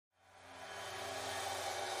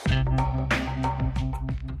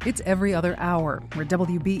It's Every Other Hour, where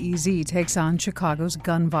WBEZ takes on Chicago's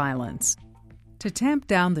gun violence. To tamp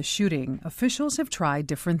down the shooting, officials have tried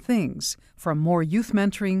different things, from more youth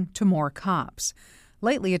mentoring to more cops.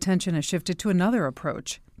 Lately, attention has shifted to another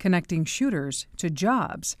approach, connecting shooters to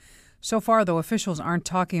jobs. So far, though, officials aren't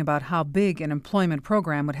talking about how big an employment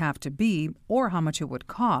program would have to be or how much it would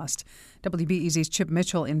cost. WBEZ's Chip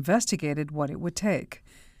Mitchell investigated what it would take.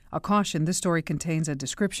 A caution: this story contains a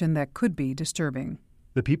description that could be disturbing.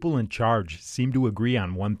 The people in charge seem to agree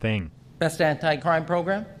on one thing. Best anti-crime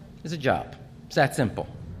program is a job. It's that simple.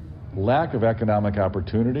 Lack of economic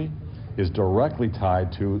opportunity is directly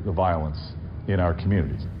tied to the violence in our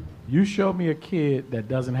communities. You show me a kid that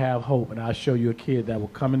doesn't have hope, and I'll show you a kid that will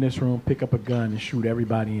come in this room, pick up a gun, and shoot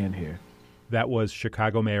everybody in here. That was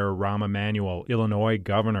Chicago Mayor Rahm Emanuel, Illinois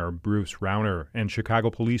Governor Bruce Rauner, and Chicago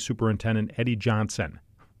Police Superintendent Eddie Johnson.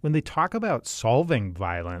 When they talk about solving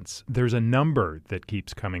violence, there's a number that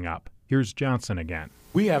keeps coming up. Here's Johnson again.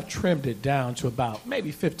 We have trimmed it down to about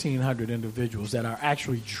maybe 1,500 individuals that are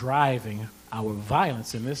actually driving our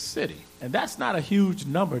violence in this city. And that's not a huge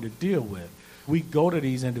number to deal with. We go to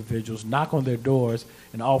these individuals, knock on their doors,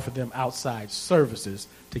 and offer them outside services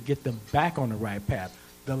to get them back on the right path.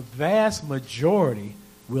 The vast majority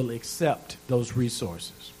will accept those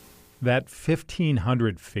resources. That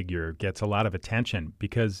 1,500 figure gets a lot of attention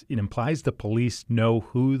because it implies the police know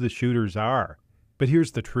who the shooters are. But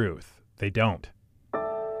here's the truth: they don't.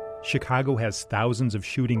 Chicago has thousands of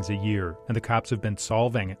shootings a year, and the cops have been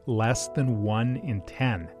solving less than 1 in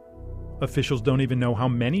 10. Officials don't even know how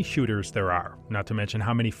many shooters there are, not to mention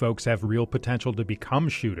how many folks have real potential to become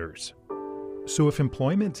shooters. So if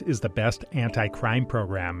employment is the best anti-crime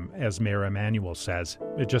program, as Mayor Emanuel says,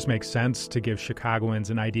 it just makes sense to give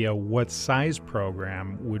Chicagoans an idea what size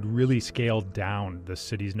program would really scale down the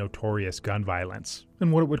city's notorious gun violence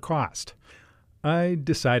and what it would cost. I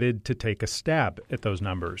decided to take a stab at those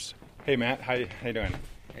numbers. Hey, Matt. How you doing?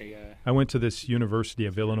 Hey, I went to this University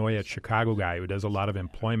of Illinois at Chicago guy who does a lot of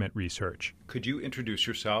employment research. Could you introduce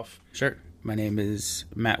yourself? Sure. My name is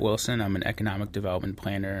Matt Wilson. I'm an economic development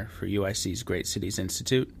planner for UIC's Great Cities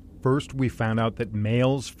Institute. First, we found out that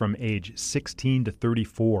males from age 16 to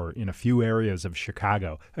 34 in a few areas of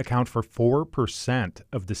Chicago account for 4%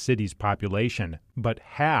 of the city's population, but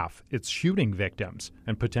half its shooting victims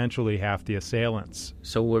and potentially half the assailants.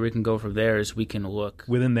 So where we can go from there is we can look.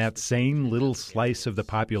 Within that same little slice of the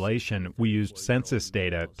population, we used census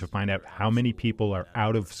data to find out how many people are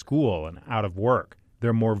out of school and out of work.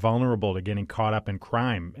 They're more vulnerable to getting caught up in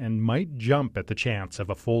crime and might jump at the chance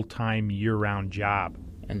of a full-time, year-round job.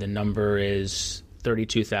 And the number is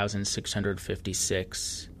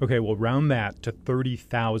 32,656. Okay, we'll round that to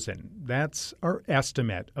 30,000. That's our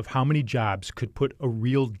estimate of how many jobs could put a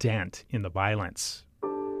real dent in the violence.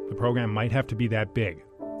 The program might have to be that big,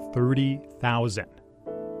 30,000.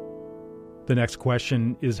 The next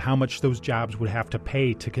question is how much those jobs would have to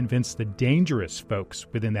pay to convince the dangerous folks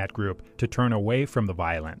within that group to turn away from the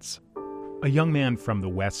violence. A young man from the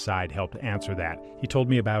West Side helped answer that. He told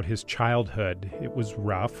me about his childhood. It was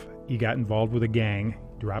rough. He got involved with a gang,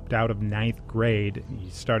 dropped out of 9th grade. He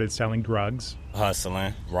started selling drugs.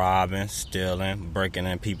 Hustling, robbing, stealing, breaking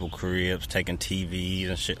in people's cribs, taking TVs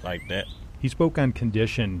and shit like that. He spoke on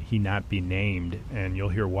condition he not be named, and you'll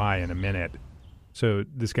hear why in a minute. So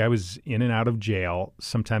this guy was in and out of jail,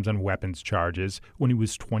 sometimes on weapons charges. When he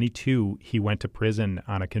was 22, he went to prison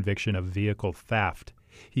on a conviction of vehicle theft.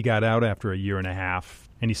 He got out after a year and a half,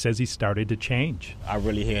 and he says he started to change. I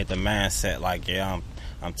really had the mindset like,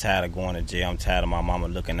 I'm tired of going to jail. I'm tired of my mama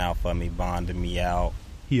looking out for me, bonding me out.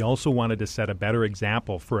 He also wanted to set a better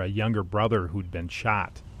example for a younger brother who'd been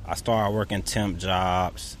shot. I started working temp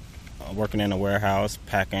jobs, working in a warehouse,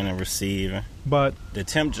 packing and receiving. But the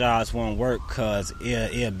temp jobs won't work because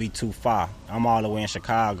it'll be too far. I'm all the way in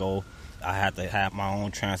Chicago. I have to have my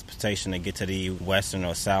own transportation to get to the western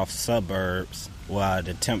or south suburbs where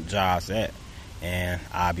the temp job's at. And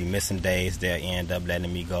I'll be missing days. They'll end up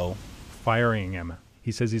letting me go. Firing him.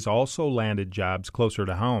 He says he's also landed jobs closer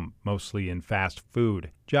to home, mostly in fast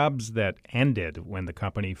food. Jobs that ended when the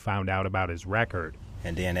company found out about his record.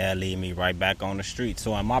 And then they'll leave me right back on the street.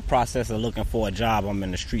 So in my process of looking for a job, I'm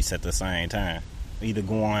in the streets at the same time. Either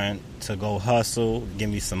going to go hustle, give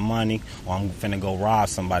me some money, or I'm finna go rob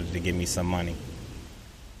somebody to give me some money.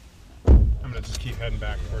 I'm gonna just keep heading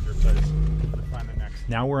back toward your place to find the next.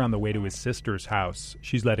 Now we're on the way to his sister's house.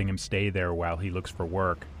 She's letting him stay there while he looks for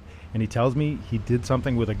work. And he tells me he did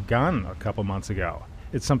something with a gun a couple months ago.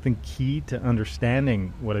 It's something key to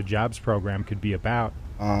understanding what a jobs program could be about.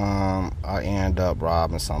 I ended up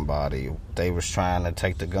robbing somebody. They was trying to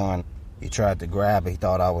take the gun. He tried to grab it. He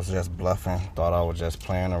thought I was just bluffing, thought I was just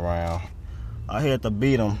playing around. I had to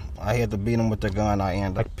beat him. With the gun. I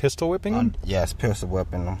ended up... Like pistol whipping him? Yes, pistol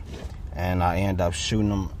whipping him. And I ended up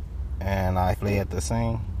shooting him, and I fled the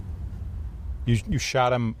scene. You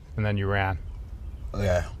shot him, and then you ran?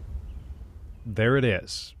 Yeah. There it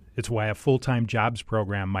is. It's why a full-time jobs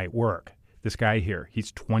program might work. This guy here,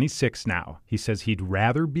 he's 26 now. He says he'd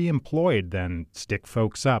rather be employed than stick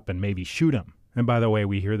folks up and maybe shoot them. And by the way,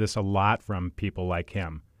 we hear this a lot from people like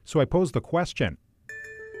him. So I pose the question,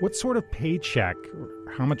 what sort of paycheck, or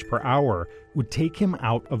how much per hour, would take him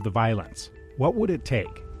out of the violence? What would it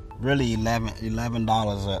take? Really, $11,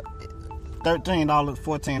 $13,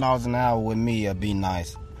 $14 an hour with me would be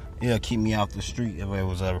nice. It'll keep me off the street if it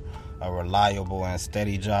was a reliable and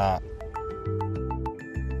steady job.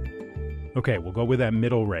 Okay, we'll go with that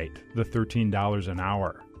middle rate, the $13 an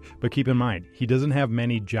hour. But keep in mind, he doesn't have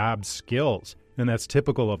many job skills, and that's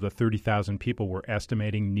typical of the 30,000 people we're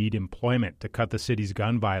estimating need employment to cut the city's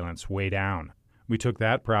gun violence way down. We took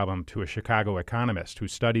that problem to a Chicago economist who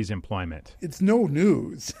studies employment. It's no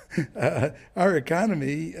news. Our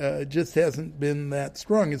economy just hasn't been that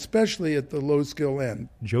strong, especially at the low-skill end.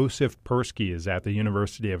 Joseph Persky is at the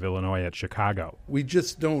University of Illinois at Chicago. We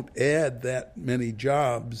just don't add that many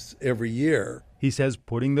jobs every year. He says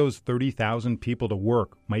putting those 30,000 people to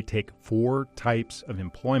work might take 4 types of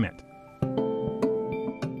employment.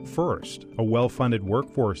 First, a well-funded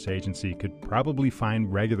workforce agency could probably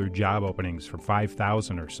find regular job openings for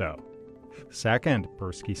 5,000 or so. Second,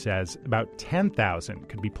 Persky says, about 10,000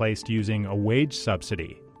 could be placed using a wage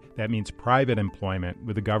subsidy. That means private employment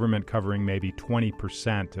with the government covering maybe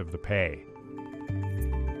 20% of the pay.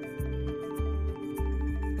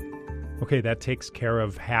 Okay, that takes care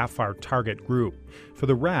of half our target group. For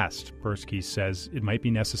the rest, Persky says it might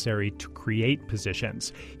be necessary to create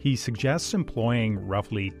positions. He suggests employing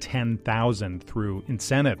roughly 10,000 through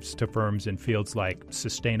incentives to firms in fields like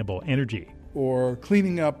sustainable energy. Or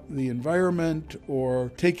cleaning up the environment,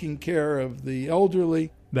 or taking care of the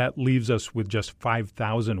elderly. That leaves us with just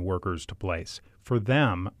 5,000 workers to place. For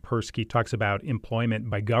them, Persky talks about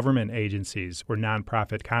employment by government agencies or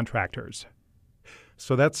nonprofit contractors.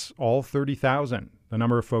 So that's all 30,000, the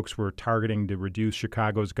number of folks we're targeting to reduce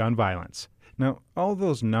Chicago's gun violence. Now, all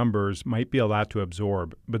those numbers might be a lot to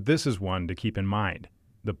absorb, but this is one to keep in mind.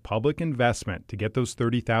 The public investment to get those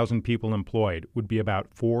 30,000 people employed would be about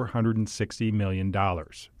 $460 million.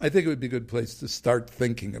 I think it would be a good place to start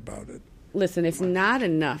thinking about it. Listen, it's not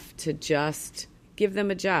enough to just give them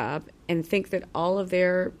a job and think that all of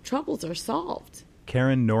their troubles are solved.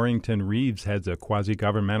 Karen Norrington Reeves heads a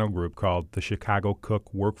quasi-governmental group called the Chicago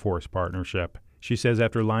Cook Workforce Partnership. She says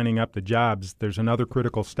after lining up the jobs, there's another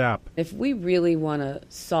critical step. If we really want to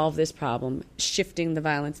solve this problem, shifting the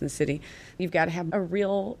violence in the city, you've got to have a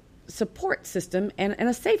real support system and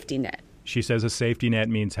a safety net. She says a safety net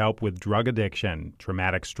means help with drug addiction,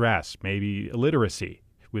 traumatic stress, maybe illiteracy,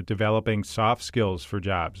 with developing soft skills for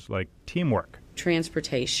jobs like teamwork.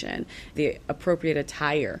 Transportation, the appropriate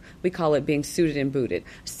attire. We call it being suited and booted,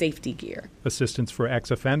 safety gear. Assistance for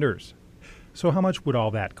ex-offenders. So how much would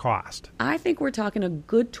all that cost? I think we're talking a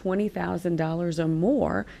good $20,000 or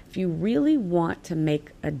more if you really want to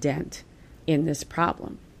make a dent in this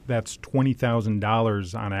problem. That's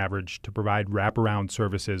 $20,000 on average to provide wraparound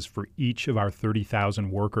services for each of our 30,000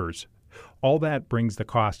 workers. All that brings the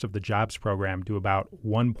cost of the jobs program to about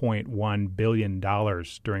 $1.1 billion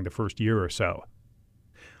during the first year or so.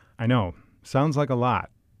 I know, sounds like a lot.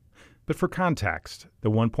 But for context,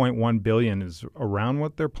 the $1.1 billion is around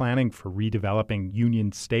what they're planning for redeveloping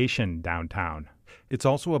Union Station downtown. It's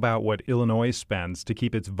also about what Illinois spends to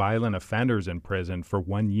keep its violent offenders in prison for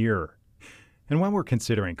 1 year. And when we're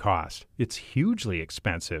considering cost, it's hugely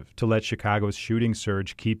expensive to let Chicago's shooting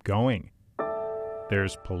surge keep going.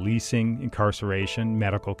 There's policing, incarceration,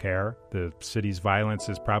 medical care. The city's violence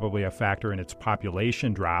is probably a factor in its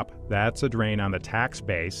population drop. That's a drain on the tax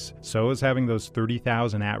base. So is having those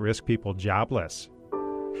 30,000 at-risk people jobless.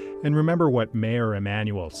 And remember what Mayor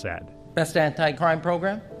Emanuel said. Best anti-crime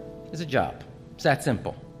program is a job. It's that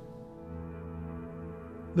simple.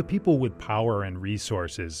 The people with power and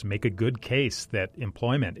resources make a good case that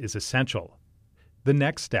employment is essential. The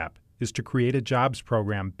next step is to create a jobs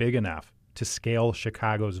program big enough to scale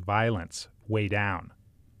Chicago's violence way down.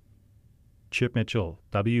 Chip Mitchell,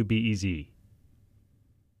 WBEZ.